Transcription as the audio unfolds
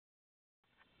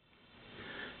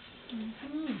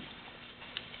Mm-hmm.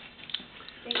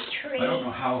 Big tree. I don't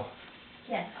know how.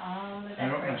 Yes, all the I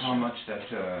don't know how decoration. much that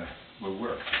will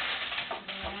work.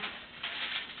 Yeah.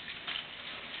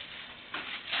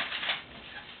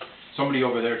 Somebody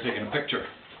over there taking a picture.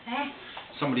 Eh?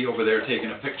 Somebody over there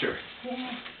taking a picture.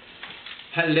 Yeah.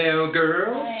 Hello,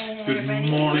 girls. Hi, Good everybody.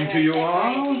 morning to you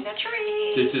all. Decorating the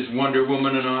tree. This is Wonder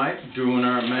Woman and I doing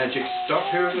our magic stuff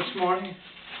here this morning.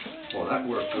 Well, that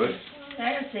worked good.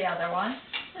 There's the other one.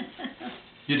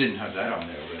 You didn't have that on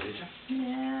there already, did you?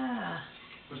 Yeah.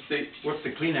 What's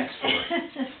the Kleenex for?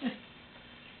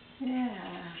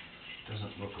 Yeah.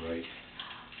 Doesn't look right.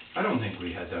 I don't think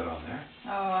we had that on there. Oh,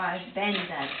 I bend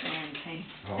that damn thing.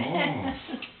 Oh.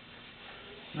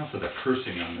 Enough of the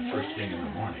cursing on the first thing in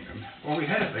the morning. Well, we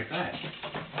had it like that.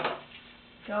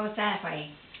 Goes that way.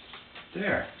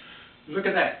 There. Look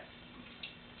at that.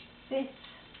 This.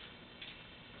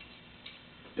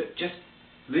 Just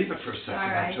leave it for a second All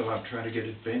right. until I'm trying to get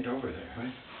it bent over there,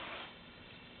 right?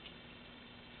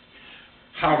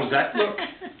 How does that look?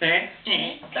 The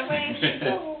way she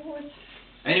goes.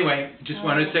 Anyway, just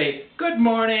want to say good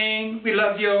morning. We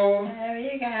love you. There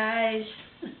you guys.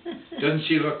 Doesn't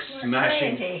she look We're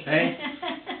smashing? crazy. Hey,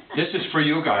 this is for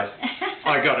you guys.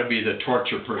 I got to be the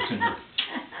torture person here.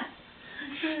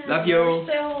 Love you. We're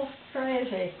still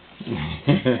crazy.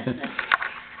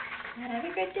 Have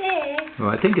a good day. Well,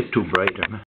 I think it's too bright.